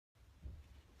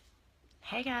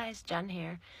Hey guys, Jen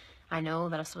here. I know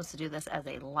that I was supposed to do this as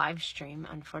a live stream.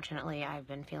 Unfortunately, I've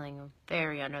been feeling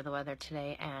very under the weather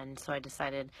today, and so I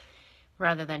decided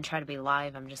rather than try to be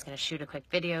live, I'm just going to shoot a quick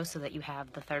video so that you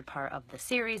have the third part of the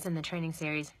series and the training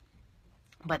series,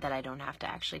 but that I don't have to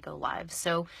actually go live.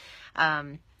 So,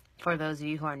 for those of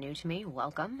you who are new to me,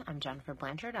 welcome. I'm Jennifer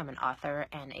Blanchard. I'm an author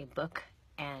and a book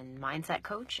and mindset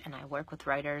coach, and I work with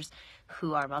writers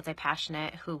who are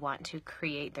multi-passionate, who want to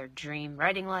create their dream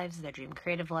writing lives, their dream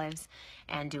creative lives,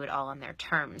 and do it all on their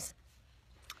terms.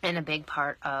 And a big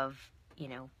part of,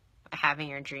 having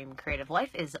your dream creative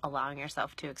life is allowing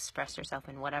yourself to express yourself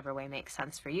in whatever way makes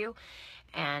sense for you.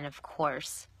 And of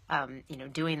course,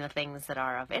 doing the things that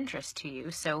are of interest to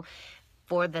you. So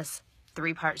for this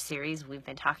 3-part series, we've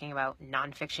been talking about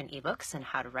nonfiction ebooks and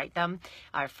how to write them.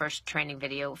 Our first training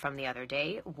video from the other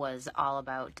day was all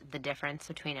about the difference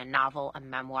between a novel, a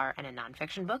memoir, and a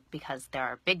nonfiction book, because there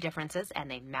are big differences and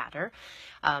they matter.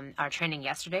 Our training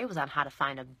yesterday was on how to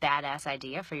find a badass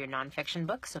idea for your nonfiction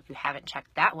book. So if you haven't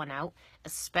checked that one out,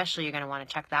 especially you're going to want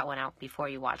to check that one out before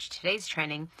you watch today's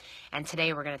training. And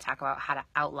today we're going to talk about how to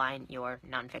outline your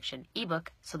nonfiction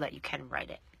ebook so that you can write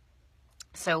it.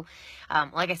 So,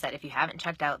 like I said, if you haven't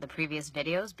checked out the previous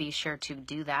videos, be sure to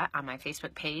do that on my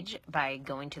Facebook page by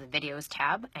going to the videos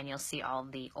tab, and you'll see all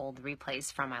the old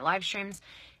replays from my live streams.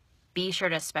 Be sure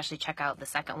to especially check out the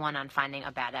second one on finding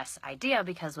a badass idea,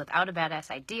 because without a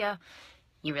badass idea,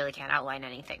 you really can't outline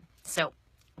anything. So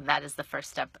that is the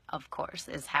first step, of course,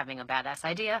 is having a badass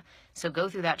idea. So go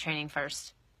through that training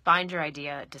first. Find your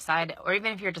idea, decide, or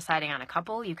even if you're deciding on a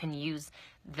couple, you can use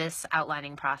this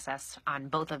outlining process on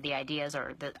both of the ideas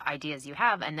or the ideas you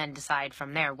have, and then decide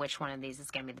from there which one of these is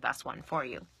going to be the best one for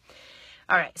you.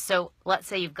 All right, so let's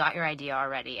say you've got your idea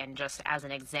already, and just as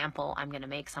an example, I'm going to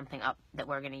make something up that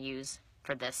we're going to use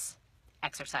for this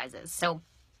exercises. So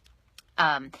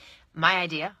my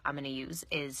idea I'm going to use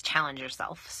is challenge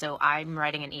yourself. So I'm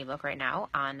writing an ebook right now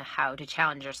on how to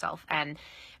challenge yourself, and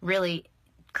really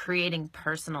creating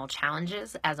personal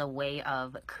challenges as a way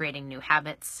of creating new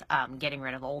habits, getting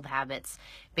rid of old habits,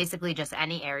 basically just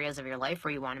any areas of your life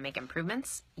where you want to make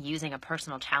improvements, using a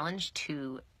personal challenge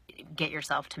to get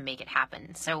yourself to make it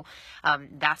happen. So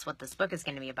that's what this book is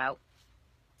going to be about.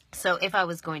 So if I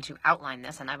was going to outline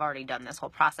this, and I've already done this whole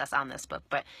process on this book,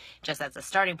 but just as a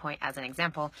starting point, as an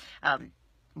example,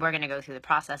 we're going to go through the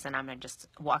process, and I'm going to just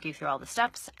walk you through all the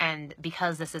steps. And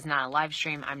because this is not a live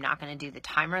stream, I'm not going to do the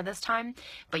timer this time,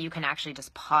 but you can actually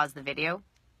just pause the video,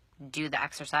 do the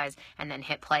exercise, and then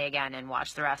hit play again and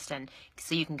watch the rest. And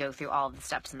so you can go through all of the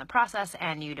steps in the process,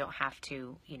 and you don't have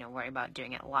to, worry about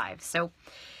doing it live. So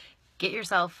get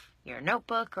yourself your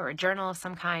notebook or a journal of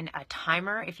some kind, a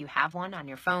timer if you have one on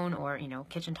your phone, or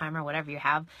kitchen timer, whatever you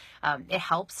have. It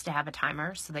helps to have a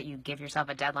timer so that you give yourself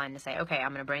a deadline to say, okay, I'm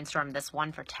going to brainstorm this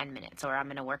one for 10 minutes, or I'm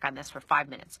going to work on this for 5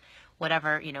 minutes,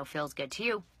 whatever feels good to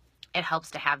you. It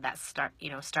helps to have that start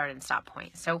and stop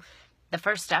point. So the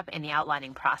first step in the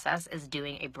outlining process is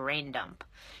doing a brain dump.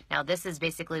 Now this is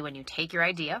basically when you take your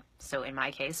idea, so in my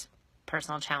case,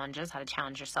 personal challenges, how to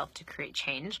challenge yourself to create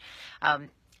change,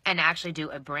 and actually do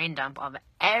a brain dump of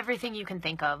everything you can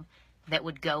think of that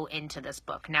would go into this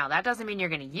book. Now, that doesn't mean you're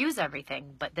going to use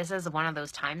everything, but this is one of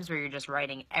those times where you're just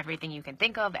writing everything you can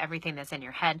think of, everything that's in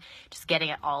your head, just getting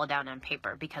it all down on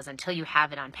paper, because until you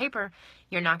have it on paper,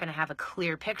 you're not going to have a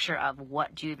clear picture of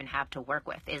what do you even have to work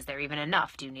with. Is there even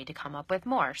enough? Do you need to come up with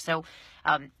more? So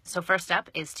first step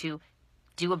is to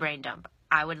do a brain dump.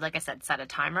 I would, like I said, set a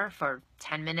timer for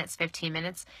 10 minutes, 15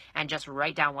 minutes, and just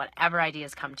write down whatever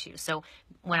ideas come to you. So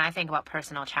when I think about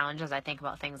personal challenges, I think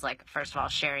about things like, first of all,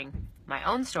 sharing my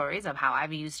own stories of how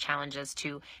I've used challenges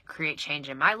to create change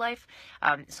in my life.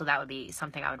 So that would be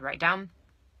something I would write down.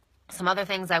 Some other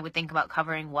things I would think about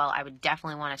covering, well, I would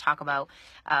definitely want to talk about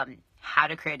how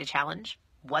to create a challenge,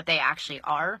 what they actually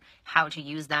are, how to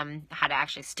use them, how to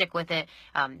actually stick with it,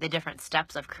 the different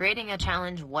steps of creating a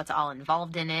challenge, what's all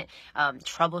involved in it,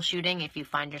 troubleshooting if you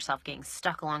find yourself getting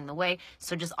stuck along the way.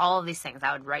 So just all of these things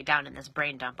I would write down in this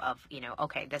brain dump of,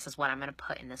 okay, this is what I'm going to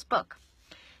put in this book.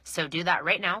 So do that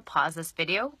right now. Pause this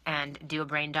video and do a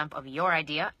brain dump of your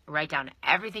idea. Write down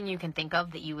everything you can think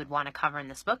of that you would want to cover in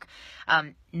this book.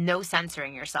 No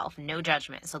censoring yourself, no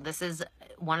judgment. So this is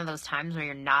one of those times where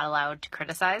you're not allowed to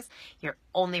criticize. You're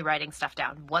only writing stuff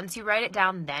down. Once you write it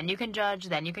down, then you can judge,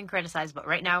 then you can criticize. But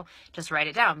right now, just write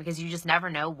it down, because you just never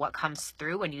know what comes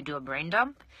through when you do a brain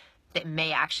dump that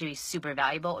may actually be super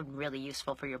valuable and really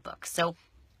useful for your book. So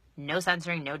no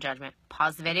censoring, no judgment.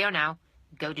 Pause the video now.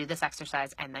 Go do this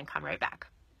exercise, and then come right back.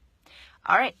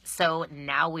 All right, so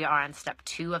now we are on step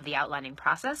 2 of the outlining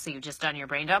process. So you've just done your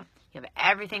brain dump. You have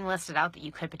everything listed out that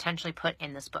you could potentially put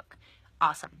in this book.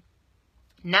 Awesome.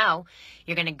 Now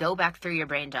you're going to go back through your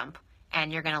brain dump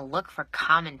and you're going to look for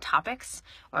common topics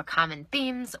or common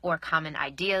themes or common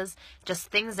ideas, just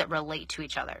things that relate to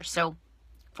each other. So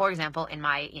for example, in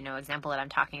my, example that I'm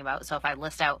talking about, so if I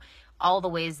list out all the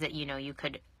ways that, you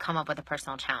could come up with a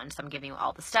personal challenge. So I'm giving you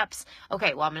all the steps.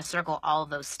 Okay, well, I'm going to circle all of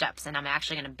those steps and I'm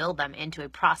actually going to build them into a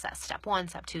process. Step 1,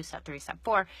 step 2, step 3, step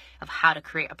 4 of how to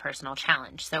create a personal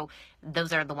challenge. So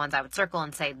those are the ones I would circle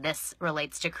and say this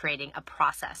relates to creating a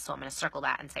process. So I'm going to circle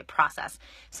that and say process.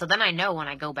 So then I know when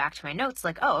I go back to my notes,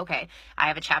 like, oh, okay, I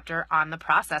have a chapter on the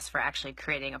process for actually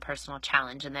creating a personal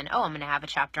challenge. And then, oh, I'm going to have a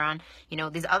chapter on,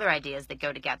 these other ideas that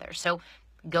go together. So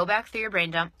go back through your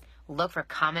brain dump. Look for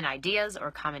common ideas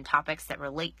or common topics that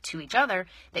relate to each other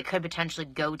that could potentially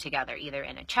go together either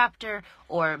in a chapter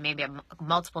or maybe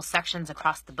multiple sections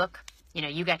across the book.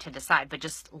 You get to decide, but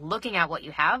just looking at what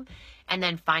you have and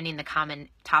then finding the common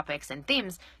topics and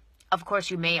themes. Of course,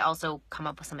 you may also come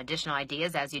up with some additional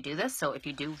ideas as you do this. So if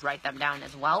you do, write them down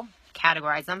as well,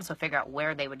 categorize them. So figure out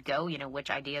where they would go, which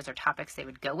ideas or topics they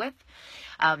would go with.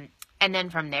 And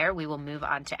then from there, we will move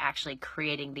on to actually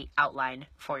creating the outline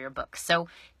for your book. So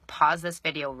pause this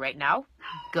video right now,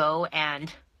 go and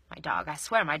I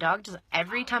swear, my dog just,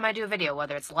 every time I do a video,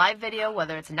 whether it's live video,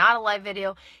 whether it's not a live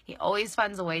video, he always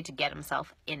finds a way to get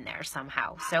himself in there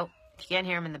somehow. So if you can't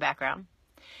hear him in the background,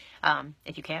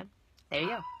 if you can, there you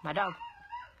go, my dog.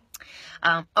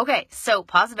 Okay, so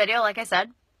pause the video, like I said,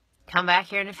 come back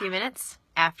here in a few minutes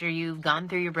after you've gone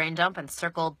through your brain dump and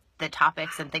circled the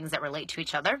topics and things that relate to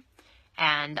each other,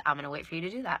 and I'm going to wait for you to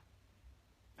do that.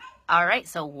 All right,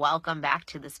 so welcome back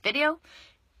to this video.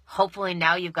 Hopefully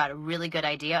now you've got a really good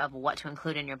idea of what to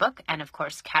include in your book and of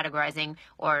course categorizing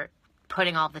or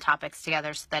putting all of the topics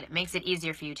together so that it makes it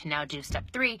easier for you to now do step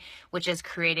 3, which is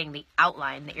creating the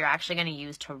outline that you're actually going to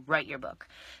use to write your book.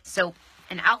 So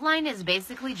an outline is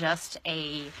basically just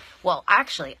I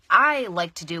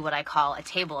like to do what I call a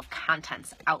table of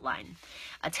contents outline.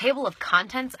 A table of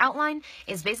contents outline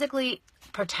is basically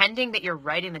pretending that you're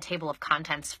writing the table of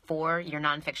contents for your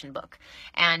nonfiction book.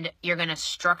 And you're going to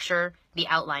structure the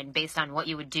outline based on what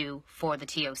you would do for the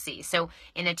TOC. So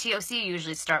in a TOC, you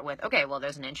usually start with, okay, well,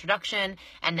 there's an introduction,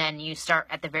 and then you start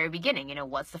at the very beginning.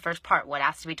 What's the first part? What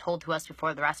has to be told to us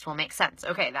before the rest will make sense?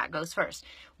 Okay, that goes first.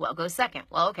 What goes second?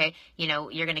 Well, okay,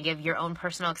 you're going to give your own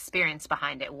personal experience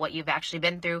behind it, what you've actually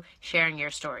been through, sharing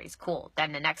your stories. Cool.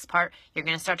 Then the next part, you're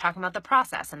going to start talking about the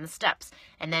process and the steps.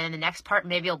 And then in the next part,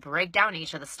 maybe you'll break down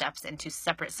each of the steps into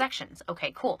separate sections.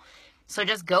 Okay, cool. So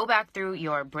just go back through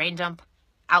your brain dump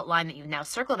outline that you've now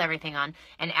circled everything on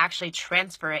and actually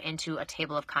transfer it into a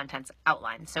table of contents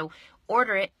outline. So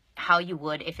order it how you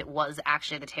would if it was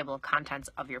actually the table of contents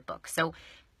of your book. So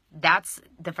that's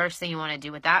the first thing you want to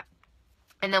do with that.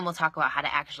 And then we'll talk about how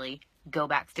to actually go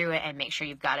back through it and make sure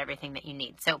you've got everything that you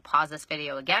need. So pause this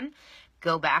video again,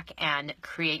 go back and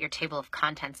create your table of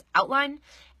contents outline,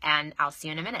 and I'll see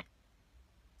you in a minute.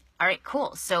 All right,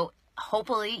 cool. So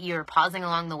hopefully you're pausing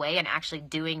along the way and actually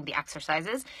doing the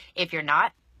exercises. If you're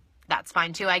not, that's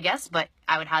fine too, I guess, but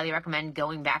I would highly recommend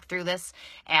going back through this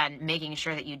and making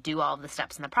sure that you do all of the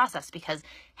steps in the process, because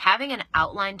having an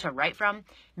outline to write from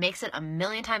makes it a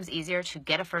million times easier to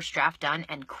get a first draft done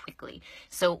and quickly.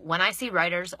 So when I see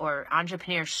writers or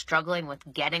entrepreneurs struggling with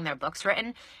getting their books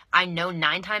written, I know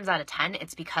 9 times out of 10,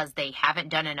 it's because they haven't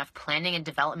done enough planning and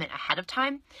development ahead of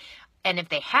time. And if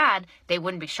they had, they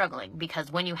wouldn't be struggling,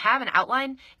 because when you have an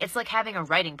outline, it's like having a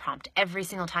writing prompt every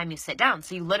single time you sit down.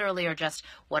 So you literally are just,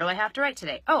 what do I have to write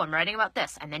today? Oh, I'm writing about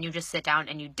this. And then you just sit down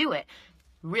and you do it.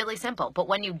 Really simple. But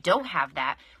when you don't have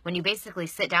that, when you basically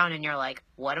sit down and you're like,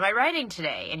 what am I writing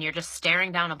today? And you're just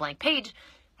staring down a blank page,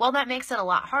 well, that makes it a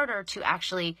lot harder to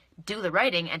actually do the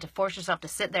writing and to force yourself to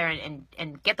sit there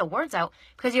and get the words out,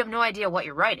 because you have no idea what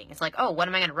you're writing. It's like, oh, what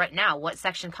am I going to write now? What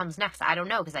section comes next? I don't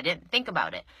know, because I didn't think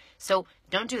about it. So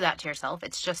don't do that to yourself.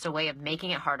 It's just a way of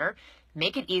making it harder.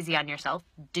 Make it easy on yourself.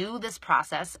 Do this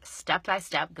process step by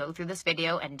step. Go through this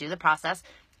video and do the process.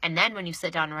 And then when you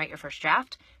sit down and write your first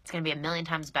draft, it's going to be a million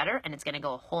times better, and it's going to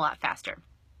go a whole lot faster.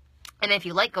 And if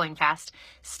you like going fast,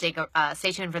 stay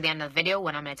tuned for the end of the video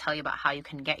when I'm going to tell you about how you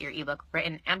can get your ebook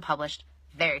written and published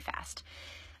very fast.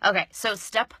 Okay, so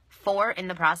step 4 in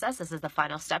the process, this is the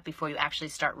final step before you actually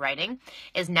start writing,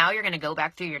 is now you're going to go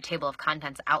back through your table of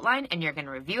contents outline and you're going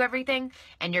to review everything,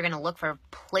 and you're going to look for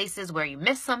places where you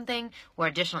missed something, where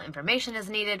additional information is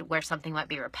needed, where something might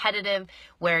be repetitive,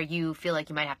 where you feel like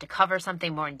you might have to cover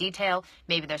something more in detail.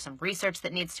 Maybe there's some research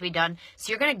that needs to be done. So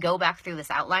you're going to go back through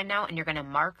this outline now and you're going to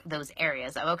mark those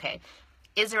areas of, okay,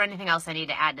 Is there anything else I need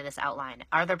to add to this outline?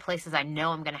 Are there places I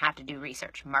know I'm going to have to do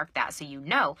research? Mark that so you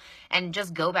know, and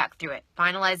just go back through it,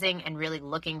 finalizing and really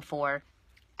looking for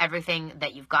everything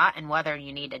that you've got and whether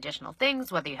you need additional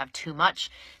things, whether you have too much.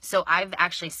 So I've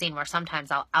actually seen where sometimes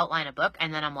I'll outline a book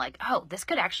and then I'm like, oh, this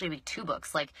could actually be 2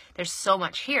 books. Like there's so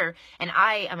much here. And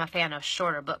I am a fan of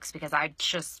shorter books because I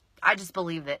just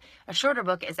believe that a shorter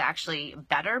book is actually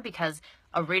better because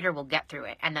a reader will get through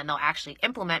it and then they'll actually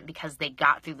implement because they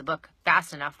got through the book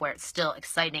fast enough where it's still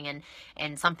exciting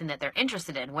and something that they're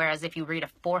interested in. Whereas if you read a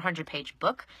 400-page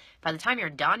book, by the time you're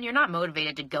done, you're not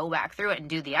motivated to go back through it and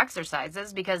do the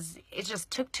exercises because it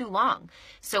just took too long.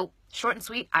 So short and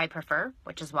sweet, I prefer,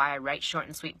 which is why I write short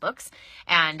and sweet books.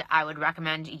 And I would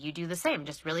recommend you do the same,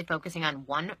 just really focusing on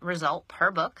one result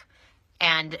per book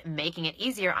and making it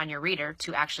easier on your reader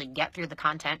to actually get through the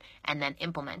content and then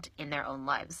implement in their own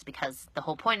lives, because the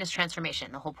whole point is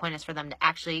transformation. The whole point is for them to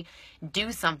actually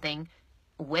do something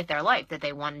with their life that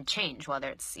they want to change, whether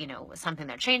it's, something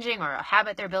they're changing or a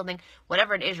habit they're building,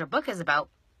 whatever it is your book is about.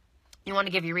 You want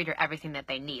to give your reader everything that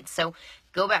they need. So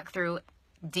go back through.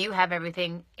 Do you have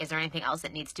everything? Is there anything else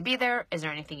that needs to be there? Is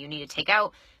there anything you need to take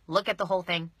out? Look at the whole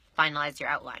thing, finalize your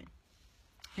outline.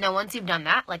 Now, once you've done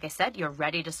that, like I said, you're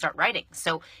ready to start writing.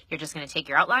 So you're just going to take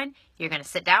your outline, you're going to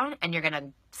sit down, and you're going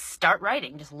to start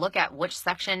writing. Just look at which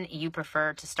section you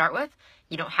prefer to start with.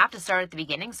 You don't have to start at the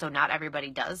beginning, so not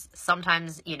everybody does.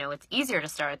 Sometimes, it's easier to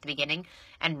start at the beginning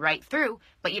and write through,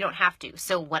 but you don't have to.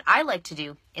 So what I like to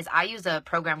do is I use a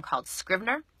program called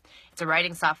Scrivener. It's a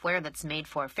writing software that's made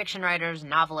for fiction writers,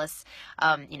 novelists,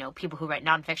 people who write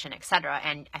nonfiction, etc.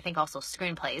 And I think also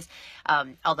screenplays,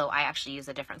 although I actually use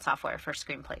a different software for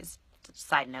screenplays.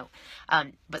 Side note.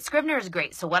 But Scrivener is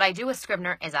great. So what I do with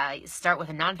Scrivener is I start with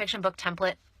a nonfiction book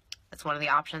template. That's one of the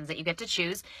options that you get to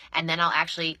choose. And then I'll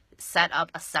actually set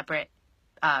up a separate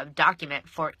document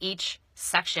for each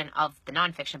section of the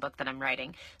nonfiction book that I'm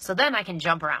writing. So then I can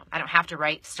jump around. I don't have to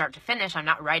write start to finish. I'm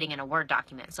not writing in a Word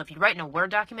document. So if you write in a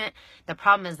Word document, the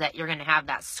problem is that you're going to have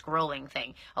that scrolling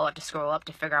thing. I'll have to scroll up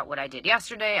to figure out what I did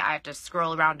yesterday. I have to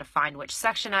scroll around to find which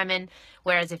section I'm in.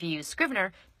 Whereas if you use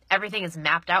Scrivener, everything is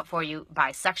mapped out for you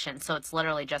by section. So it's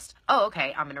literally just, oh,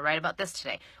 okay, I'm going to write about this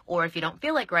today. Or if you don't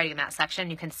feel like writing that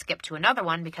section, you can skip to another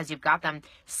one because you've got them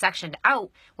sectioned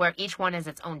out where each one is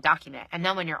its own document. And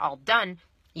then when you're all done,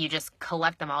 you just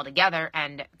collect them all together,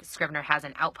 and Scrivener has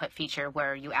an output feature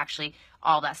where you actually,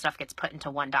 all that stuff gets put into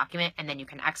one document, and then you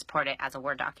can export it as a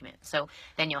Word document. So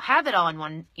then you'll have it all in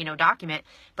one, document,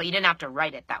 but you didn't have to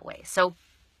write it that way. So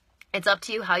it's up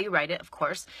to you how you write it, of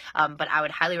course, but I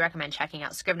would highly recommend checking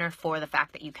out Scrivener for the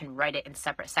fact that you can write it in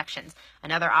separate sections.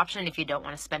 Another option, if you don't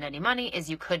want to spend any money, is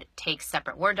you could take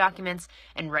separate Word documents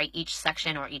and write each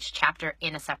section or each chapter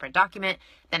in a separate document.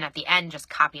 Then at the end, just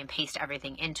copy and paste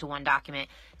everything into one document.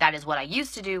 That is what I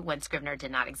used to do when Scrivener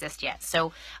did not exist yet.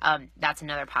 So that's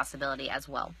another possibility as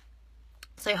well.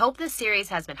 So I hope this series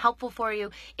has been helpful for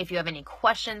you. If you have any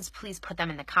questions, please put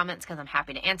them in the comments because I'm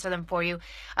happy to answer them for you.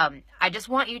 I just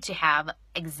want you to have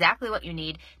exactly what you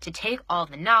need to take all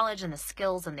the knowledge and the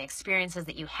skills and the experiences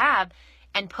that you have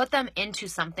and put them into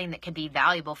something that could be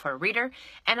valuable for a reader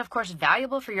and, of course,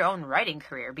 valuable for your own writing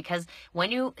career. Because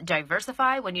when you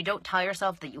diversify, when you don't tell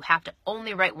yourself that you have to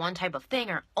only write one type of thing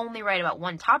or only write about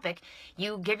one topic,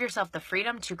 you give yourself the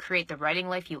freedom to create the writing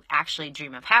life you actually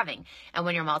dream of having. And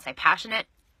when you're multi-passionate,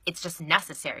 it's just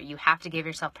necessary. You have to give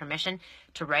yourself permission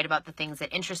to write about the things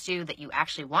that interest you, that you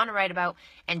actually want to write about,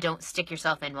 and don't stick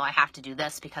yourself in, well, I have to do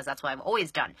this because that's what I've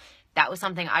always done. That was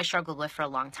something I struggled with for a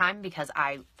long time because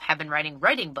I have been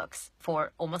writing books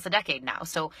for almost a decade now.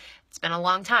 So it's been a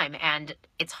long time, and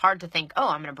it's hard to think, oh,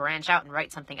 I'm going to branch out and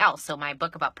write something else. So my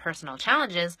book about personal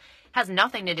challenges has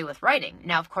nothing to do with writing.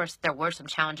 Now, of course, there were some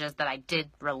challenges that I did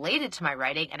related to my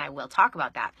writing, and I will talk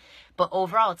about that. But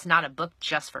overall, it's not a book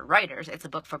just for writers. It's a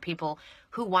book for people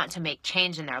who want to make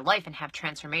change in their life and have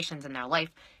transformations in their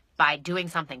life by doing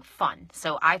something fun.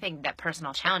 So I think that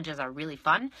personal challenges are really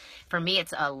fun. For me,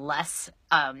 it's a less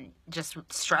just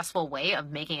stressful way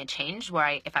of making a change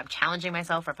where if I'm challenging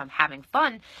myself or if I'm having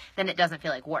fun, then it doesn't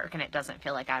feel like work and it doesn't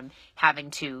feel like I'm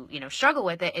having to, struggle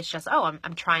with it. It's just, oh,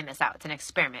 I'm trying this out. It's an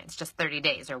experiment. It's just 30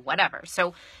 days or whatever.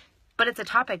 So, but it's a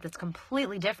topic that's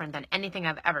completely different than anything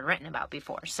I've ever written about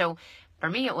before. So for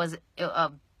me, it was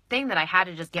a thing that I had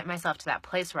to just get myself to that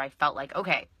place where I felt like,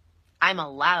 okay, I'm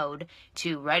allowed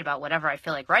to write about whatever I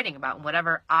feel like writing about, and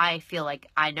whatever I feel like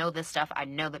I know this stuff, I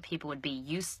know that people would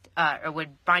be or would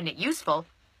find it useful,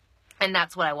 and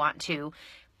that's what I want to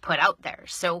put out there.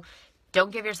 So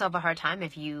Don't give yourself a hard time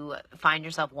if you find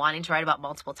yourself wanting to write about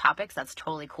multiple topics. That's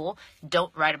totally cool.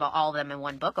 Don't write about all of them in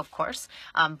one book, of course,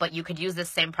 but you could use this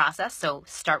same process. So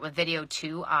start with video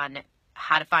 2 on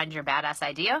how to find your badass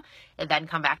idea, and then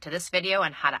come back to this video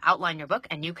on how to outline your book.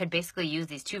 And you could basically use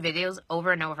these 2 videos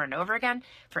over and over and over again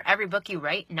for every book you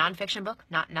write. Nonfiction book,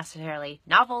 not necessarily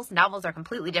novels. Novels are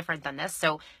completely different than this,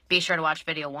 so be sure to watch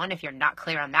video 1 if you're not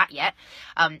clear on that yet.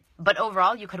 But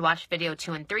overall, you could watch video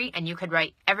 2 and 3, and you could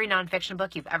write every nonfiction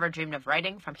book you've ever dreamed of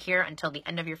writing from here until the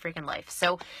end of your freaking life.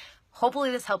 So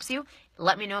hopefully this helps you.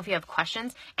 Let me know if you have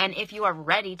questions. And if you are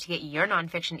ready to get your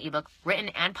nonfiction ebook written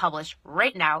and published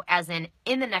right now, as in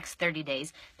the next 30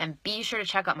 days, then be sure to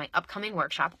check out my upcoming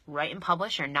workshop, Write and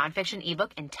Publish Your Nonfiction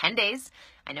Ebook in 10 days.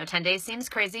 I know 10 days seems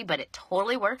crazy, but it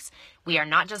totally works. We are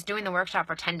not just doing the workshop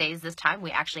for 10 days this time.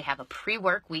 We actually have a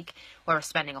pre-work week where we're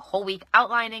spending a whole week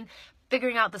outlining,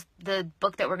 figuring out the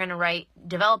book that we're going to write,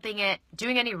 developing it,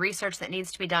 doing any research that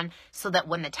needs to be done, so that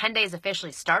when the 10 days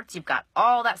officially starts, you've got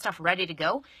all that stuff ready to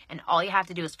go, and all you have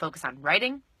to do is focus on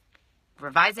writing,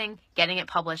 revising, getting it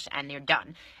published, and you're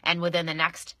done. And within the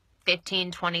next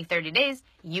 15, 20, 30 days,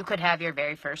 you could have your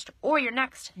very first or your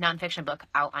next nonfiction book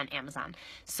out on Amazon.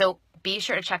 So be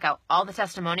sure to check out all the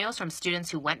testimonials from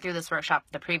students who went through this workshop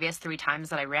the previous 3 times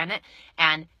that I ran it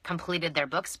and completed their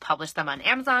books, published them on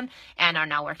Amazon, and are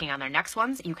now working on their next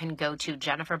ones. You can go to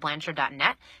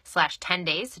jenniferblanchard.net/10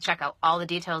 days to check out all the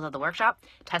details of the workshop,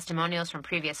 testimonials from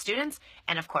previous students,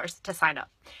 and of course, to sign up.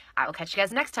 I will catch you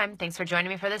guys next time. Thanks for joining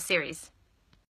me for this series.